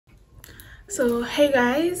So hey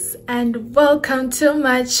guys, and welcome to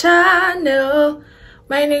my channel.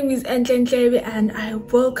 My name is ENTIC and I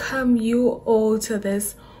welcome you all to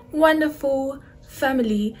this wonderful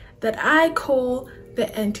family that I call the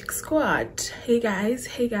ENTIC Squad. Hey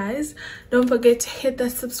guys, don't forget to hit the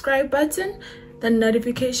subscribe button, the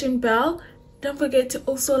notification bell. Don't forget to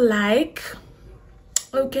also like.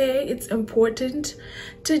 Okay, it's important.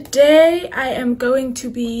 Today I am going to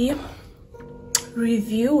be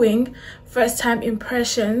reviewing first time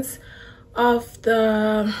impressions of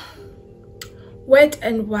the Wet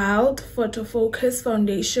n Wild Photofocus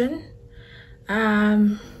foundation.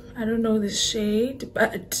 I don't know the shade,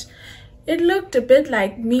 but it looked a bit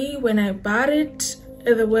like me when I bought it.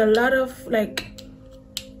 There were a lot of like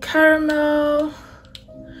caramel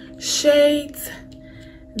shades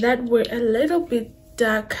that were a little bit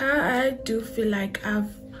darker. I do feel like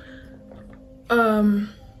I've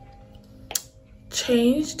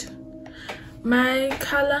changed my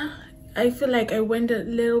color. I feel like I went a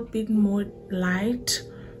little bit more light,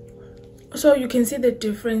 so you can see the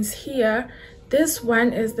difference here. This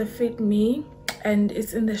one is the Fit Me and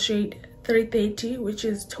it's in the shade 330, which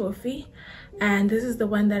is toffee, and this is the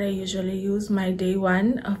one that I usually use, my day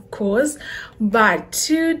one, of course, but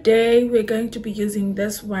today we're going to be using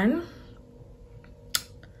this one.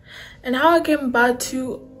 And how I came about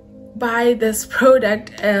to buy this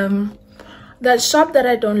product, that shop that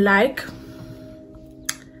I don't like,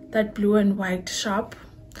 that blue and white shop,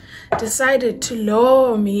 decided to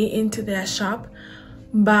lure me into their shop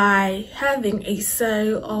by having a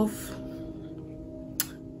sale of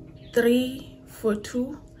 3 for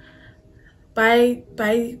 2. Buy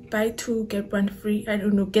 2 get 1 free. I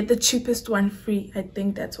don't know, get the cheapest one free. I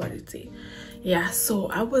think that's what it said. Yeah, so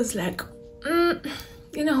I was like,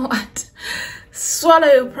 you know what, swallow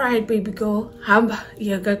your pride, baby girl.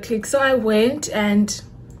 Yoga click. So I went and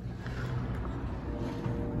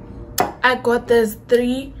I got these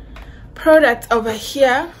 3 products over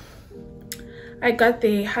here. I got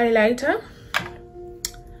the highlighter,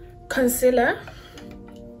 concealer,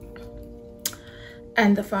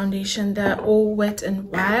 and the foundation. They're all Wet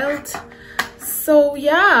n Wild. So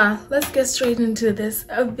yeah, let's get straight into this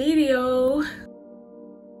video.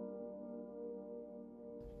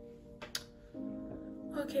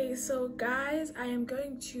 Okay, so guys, I am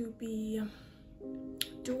going to be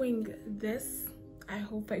doing this, I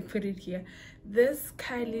hope I put it here, this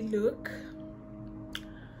Kylie look,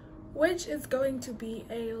 which is going to be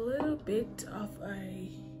a little bit of a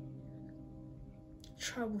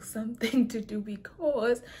troublesome thing to do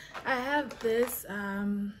because I have this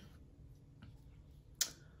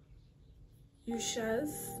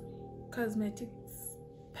Ushas Cosmetics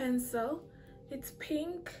pencil. It's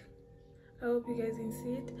pink. I hope you guys can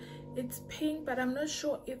see it. It's pink, but I'm not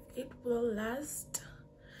sure if it will last.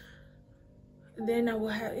 Then I will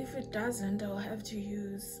have, if it doesn't, I will have to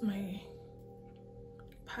use my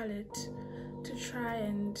palette to try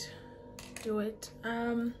and do it.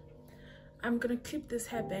 I'm gonna clip this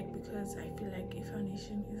hair back because I feel like a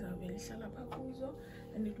foundation is a very shalapakuzo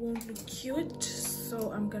and it won't look cute.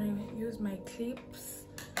 So I'm gonna use my clips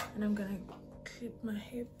and I'm gonna clip my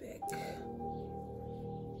hair back.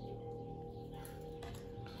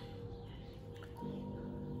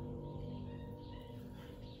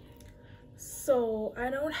 So I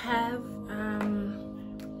don't have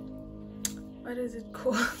what is it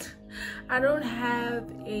called? I don't have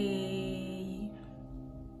a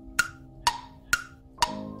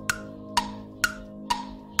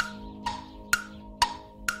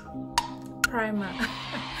primer.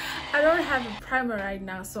 I don't have a primer right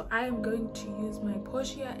now, so I am going to use my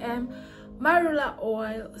Portia M Marula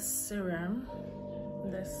Oil Serum.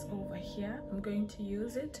 This over here, I'm going to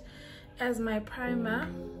use it as my primer.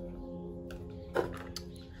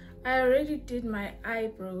 I already did my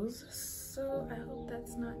eyebrows, so I hope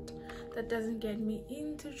that doesn't get me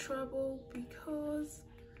into trouble because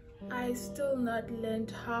I still not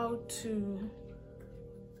learned how to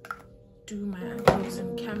do my eyebrows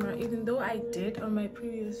on camera, even though I did on my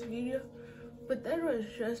previous video, but that was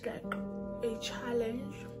just like a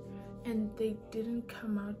challenge and they didn't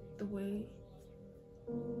come out the way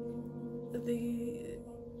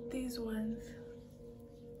these ones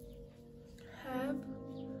have,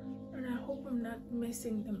 and I hope I'm not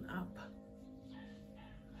messing them up.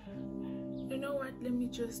 You know what, let me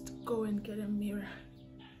just go and get a mirror,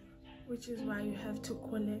 which is why you have to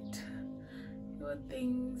collect your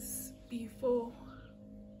things before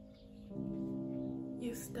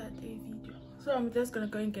you start a video. So I'm just gonna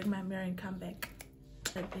go and get my mirror and come back.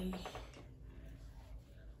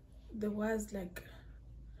 There was like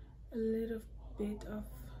a little bit of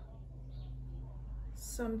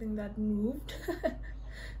something that moved.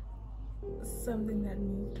 Something that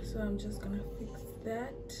moved, so I'm just gonna fix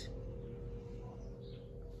that.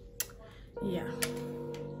 Yeah,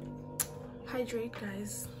 hydrate,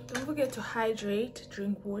 guys. Don't forget to hydrate.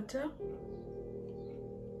 Drink water.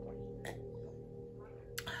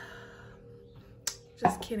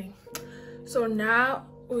 Just kidding. So now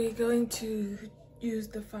we're going to use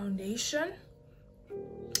the foundation.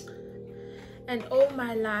 And all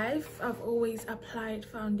my life I've always applied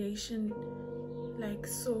foundation like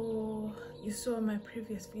so. You saw my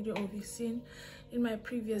previous video, or you've seen in my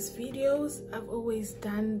previous videos, I've always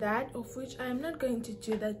done that, of which I am not going to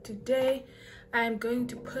do that today. I am going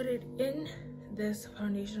to put it in this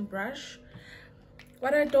foundation brush.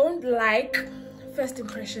 What I don't like, first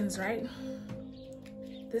impressions, right?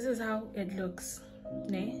 This is how it looks.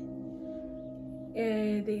 They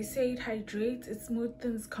say it hydrates, it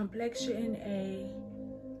smoothens complexion, a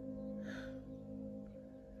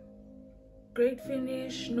great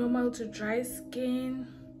finish, normal to dry skin,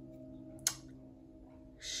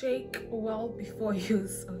 shake well before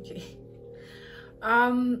use. Okay.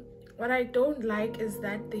 What I don't like is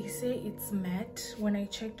that they say it's matte. When I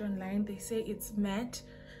checked online, they say it's matte,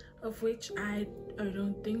 of which I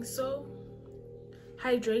don't think so.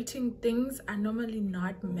 Hydrating things are normally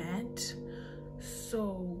not matte,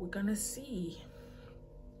 so we're gonna see.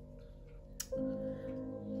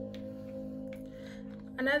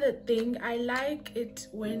 Another thing, I like it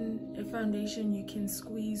when a foundation you can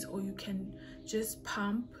squeeze, or you can just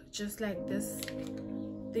pump, just like this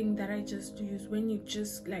thing that I just used. When you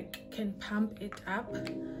just like can pump it up.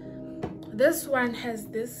 This one has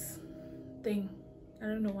this thing, I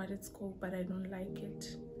don't know what it's called, but I don't like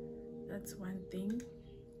it. That's one thing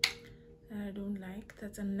that I don't like.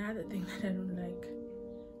 That's another thing that I don't like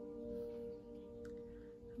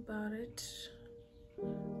about it.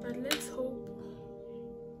 But let's hope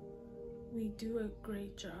we do a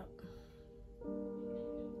great job.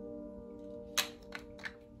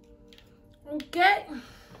 Okay,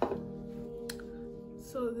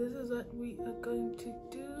 so this is what we are going to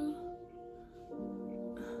do.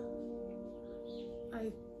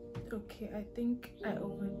 I think I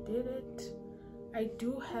overdid it. I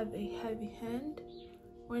do have a heavy hand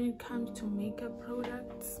when it comes to makeup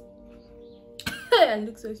products. I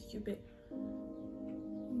look so stupid,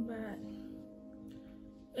 but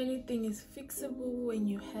anything is fixable when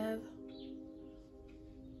you have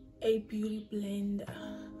a beauty blender.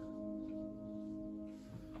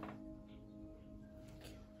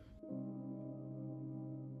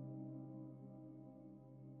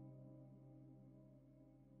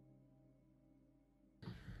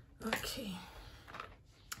 Okay,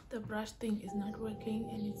 the brush thing is not working,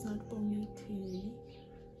 and it's not for me clearly,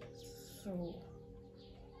 so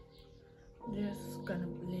just gonna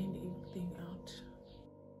blend everything out.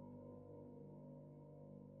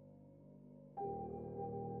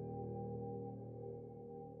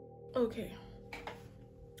 Okay,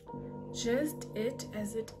 just it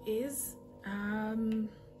as it is.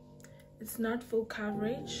 It's not full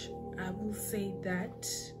coverage, I will say that.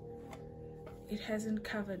 It hasn't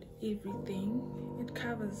covered everything. It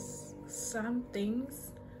covers some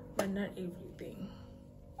things, but not everything.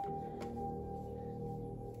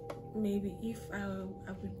 Maybe if I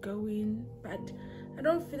would go in, but I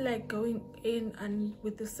don't feel like going in and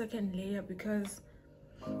with the second layer, because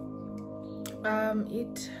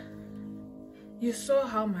you saw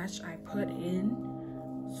how much I put in.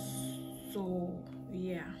 So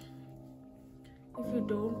yeah, if you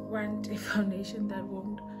don't want a foundation that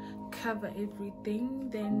won't cover everything,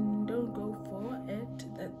 then don't go for it.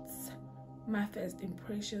 That's my first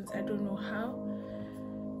impressions. I don't know how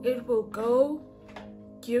it will go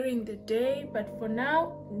during the day, but for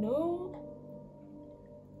now, no,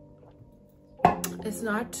 it's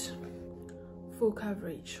not full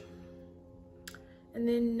coverage. And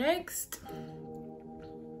then next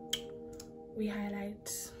we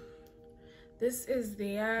highlight. This is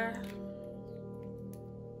their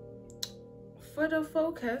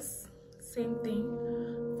photofocus, same thing,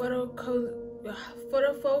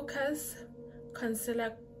 photofocus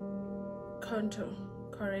concealer contour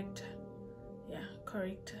corrector. Yeah,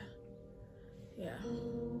 corrector. Yeah,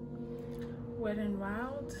 Wet n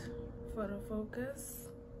Wild photofocus.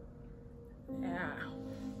 Yeah,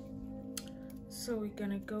 so we're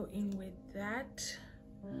gonna go in with that,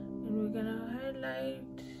 and we're gonna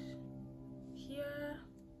highlight here.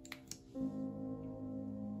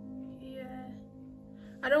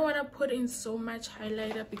 I don't want to put in so much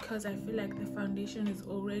highlighter because I feel like the foundation is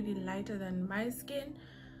already lighter than my skin,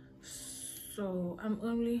 so I'm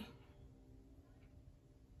only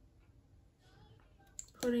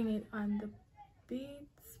putting it on the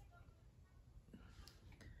beads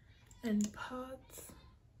and parts,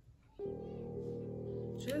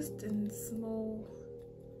 just in small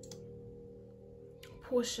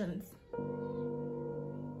portions.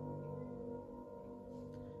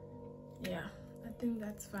 Yeah, I think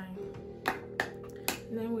that's fine.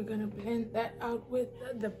 And then we're gonna blend that out with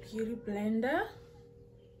the beauty blender.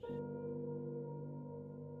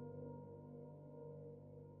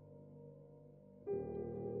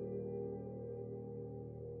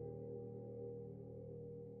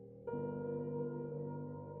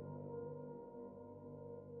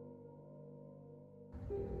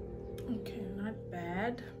 Okay, not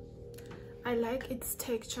bad. I like its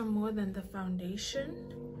texture more than the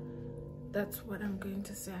foundation. That's what I'm going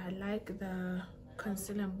to say. I like the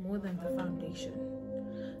concealer more than the foundation.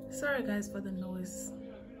 Sorry guys for the noise.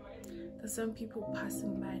 There's some people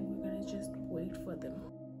passing by and we're gonna just wait for them.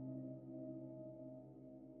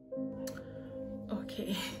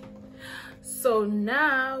 Okay, so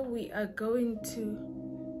now we are going to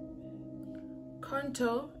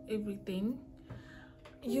contour everything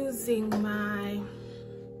using my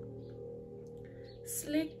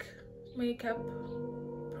Sleek Makeup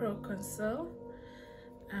Pro Conceal.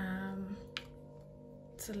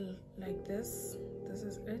 To like this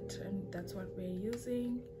is it, and that's what we're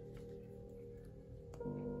using.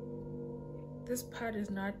 This part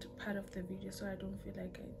is not part of the video, so I don't feel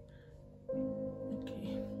like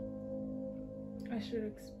I should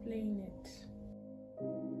explain it.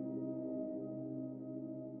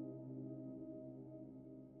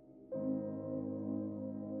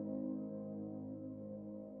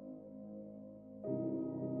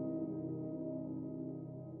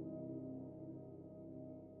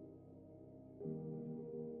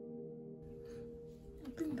 I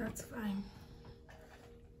think that's fine.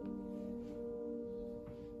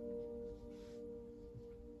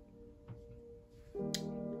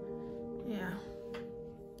 Yeah.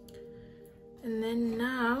 And then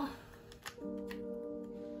now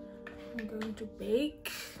I'm going to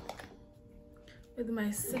bake with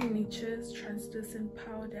my Signature's translucent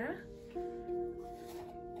powder.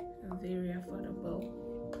 Very affordable.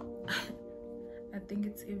 I think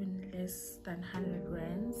it's even less than 100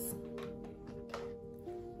 rands.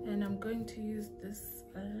 And I'm going to use this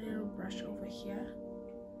little brush over here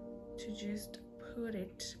to just put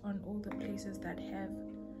it on all the places that have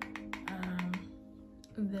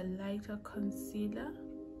the lighter concealer.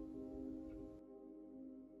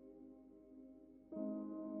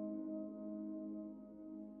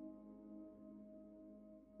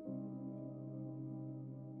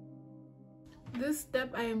 This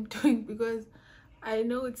step I am doing because I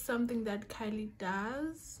know it's something that Kylie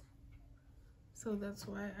does, so that's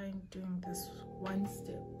why I'm doing this one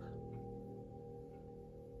step.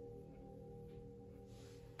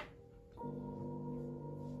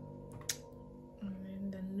 And then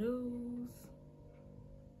the nose.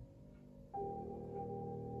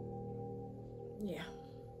 Yeah.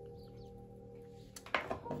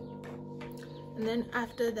 And then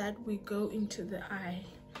after that we go into the eye.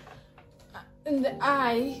 In the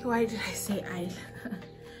eye, why did I say eye?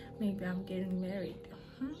 Maybe I'm getting married.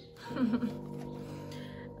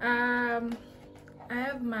 I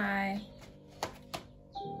have my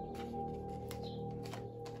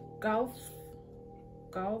golf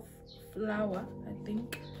flower, I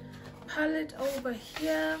think, palette over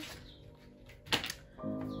here.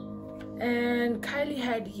 And Kylie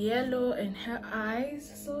had yellow in her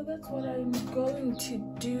eyes, so that's what I'm going to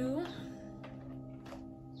do.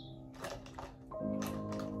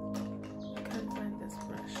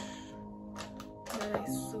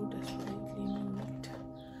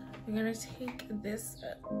 We're gonna take this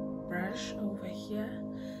brush over here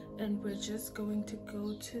and we're just going to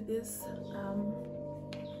go to this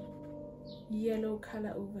yellow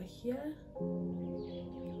color over here,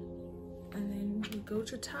 and then we go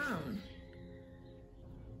to town.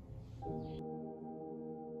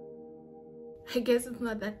 I guess it's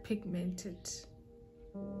not that pigmented,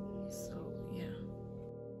 so yeah.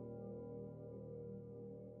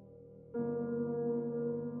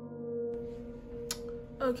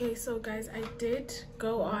 Okay, so guys, I did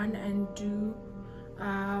go on and do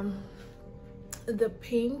the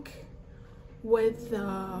pink with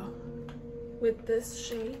this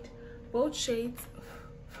shade, both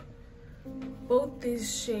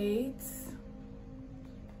these shades,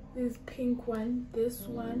 this pink one, this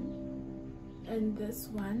one, and this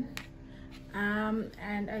one,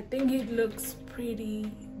 and I think it looks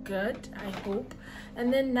pretty good, I hope.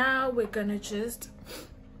 And then now we're gonna just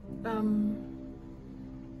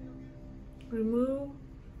remove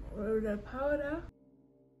the powder.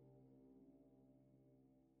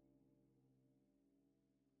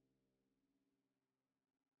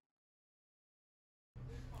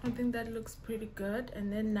 I think that looks pretty good.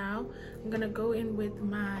 And then now I'm gonna go in with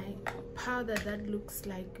my powder that looks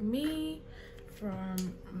like me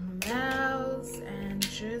from Mel's and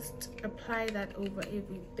just apply that over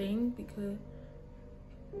everything because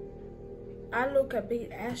I look a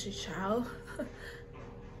bit ashy, child.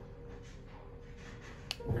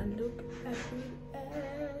 I look a bit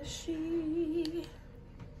ashy.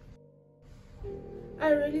 I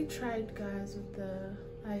really tried, guys, with the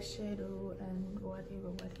eyeshadow and whatever.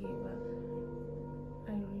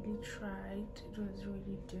 I really tried. It was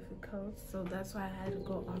really difficult, so that's why I had to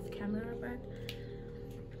go off camera, but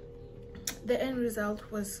the end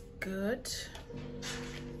result was good.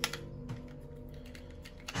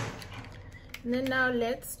 And then now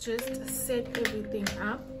let's just set everything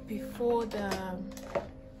up before the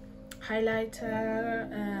highlighter,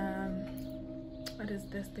 what is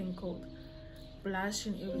this thing called, blush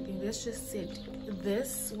and everything. Let's just set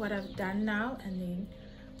this, what I've done now, and then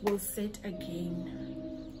we'll set again.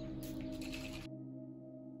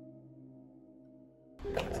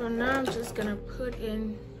 So now I'm just gonna put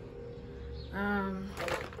in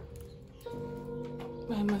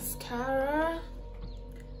my mascara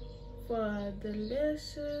for the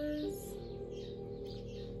lashes,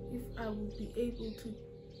 if I will be able to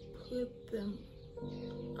put them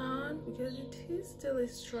on, because it is still a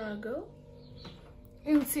struggle.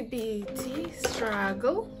 Itty-bitty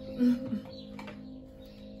struggle.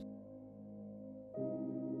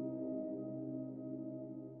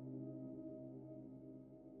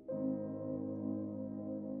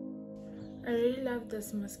 I really love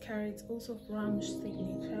this mascara. It's also from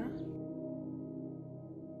Signature.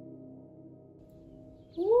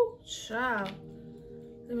 Ooh, child.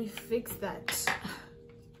 Let me fix that.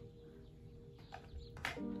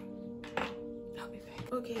 I'll be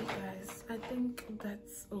back. Okay, guys. I think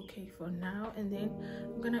that's okay for now. And then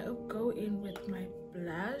I'm gonna go in with my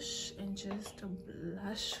blush and just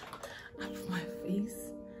blush up my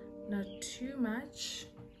face. Not too much,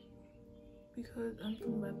 because I'm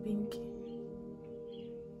from a pink.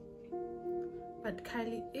 But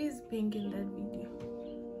Kylie is pink in that video,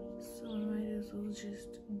 so I might as well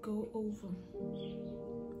just go over.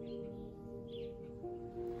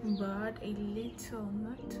 But a little,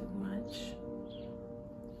 not too much.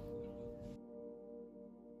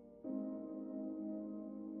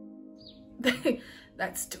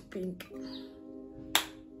 That's too pink.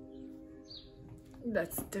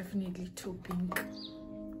 That's definitely too pink.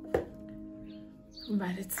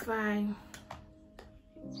 But it's fine.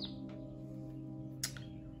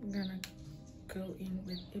 I'm gonna go in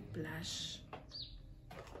with a blush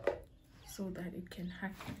so that it can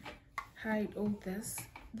hide all this.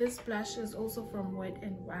 This blush is also from Wet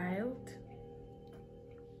n Wild.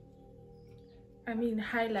 I mean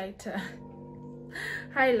highlighter.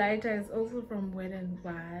 Highlighter is also from Wet n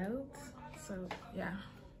Wild. So yeah.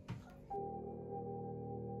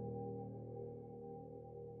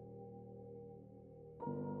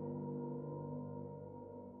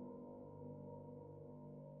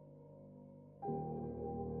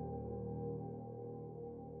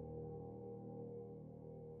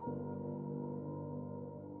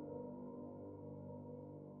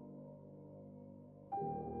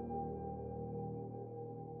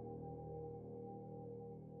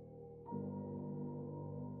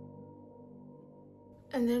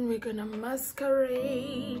 And then we're gonna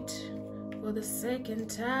masquerade for the second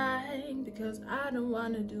time because I don't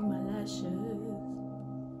want to do my lashes.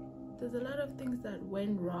 There's a lot of things that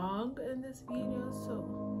went wrong in this video, so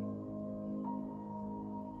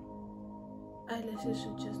eyelashes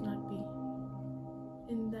should just not be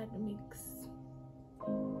in that mix.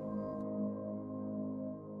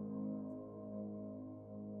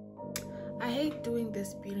 I hate doing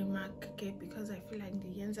this beauty mark, okay, because I feel like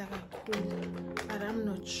the ends are cool, but I'm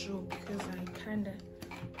not sure because I kind of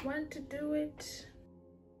want to do it.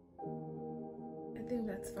 I think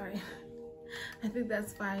that's fine. I think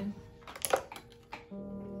that's fine.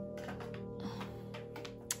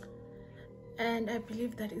 And I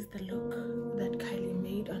believe that is the look that Kylie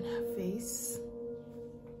made on her face.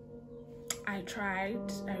 I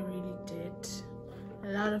tried, I really did. A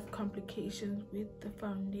lot of complications with the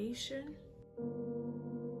foundation.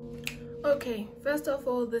 Okay, first of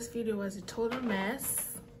all, this video was a total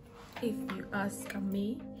mess, if you ask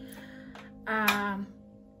me. I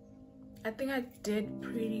think I did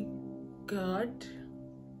pretty good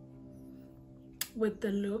with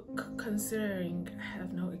the look, considering I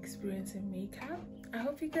have no experience in makeup. I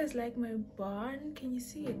hope you guys like my bun. Can you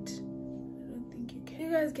see it? I don't think you can.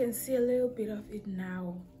 You guys can see a little bit of it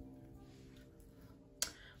now.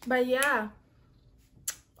 But yeah,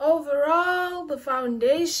 overall the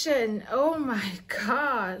foundation. Oh my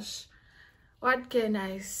gosh, what can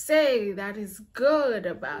I say that is good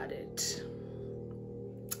about it?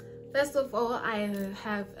 First of all, I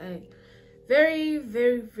have a very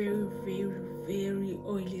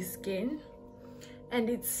oily skin, and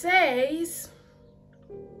it says,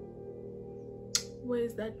 where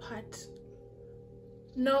is that part?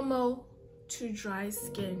 Normal to dry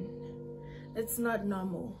skin. It's not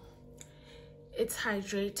normal. It's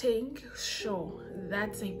hydrating. Sure,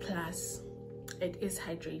 that's a plus. It is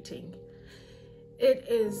hydrating. It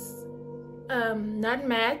is not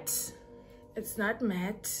matte. It's not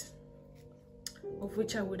matte, of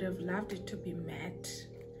which I would have loved it to be matte.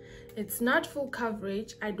 It's not full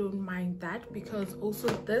coverage. I don't mind that, because also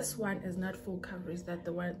this one is not full coverage. That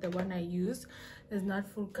the one I use is not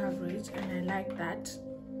full coverage, and I like that.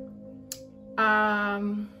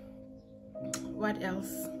 What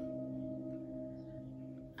else?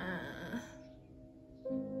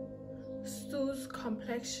 Stu's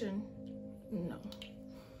complexion, no.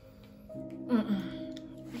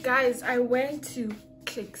 Guys, I went to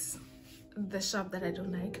Clicks, the shop that I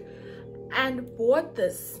don't like, and bought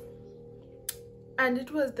this, and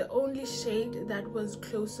it was the only shade that was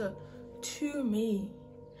closer to me,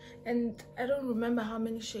 and I don't remember how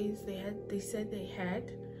many shades they said they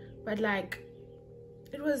had, but like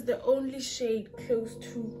it was the only shade close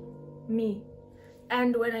to me.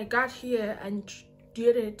 And when I got here and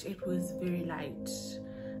did it, it was very light.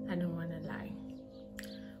 I don't want to lie,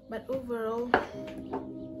 but overall,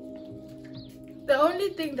 the only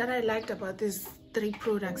thing that I liked about these 3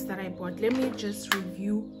 products that I bought, let me just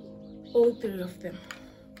review all 3 of them.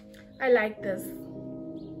 I like this.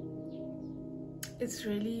 It's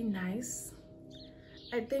really nice.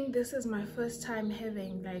 I think this is my first time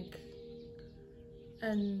having like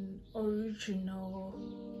an original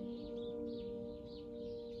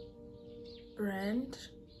brand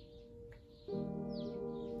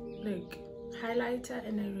like highlighter,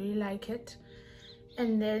 and I really like it.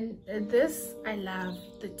 And then this I love.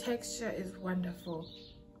 The texture is wonderful.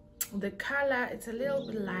 The color, it's a little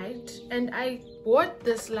bit light, and I bought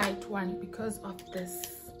this light one because of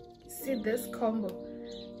this. See this combo?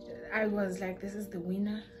 I was like, this is the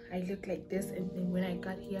winner. I look like this, and then when I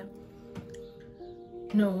got here,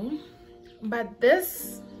 no. But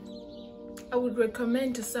this I would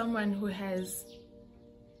recommend to someone who has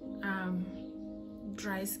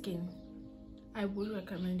dry skin. I would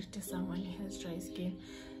recommend it to someone who has dry skin,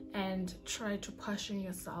 and try to portion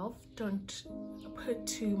yourself. Don't put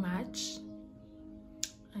too much,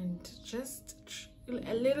 and just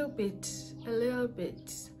a little bit.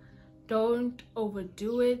 Don't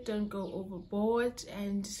overdo it. Don't go overboard,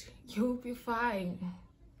 and you'll be fine.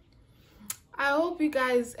 I hope you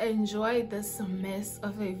guys enjoyed this mess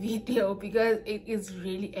of a video, because it is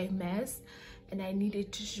really a mess, and I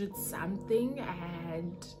needed to shoot something,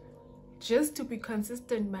 and just to be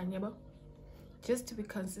consistent, man, just to be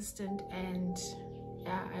consistent. And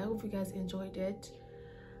yeah, I hope you guys enjoyed it.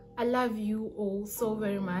 I love you all so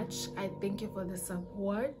very much. I thank you for the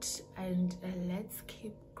support, and let's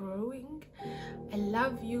keep growing. I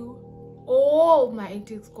love you all, my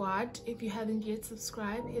ENTIC squad. If you haven't yet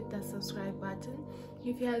subscribed, hit that subscribe button.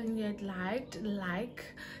 If you haven't yet liked, like.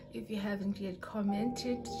 If you haven't yet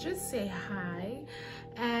commented, just say hi.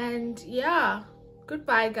 And yeah,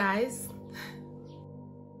 goodbye guys.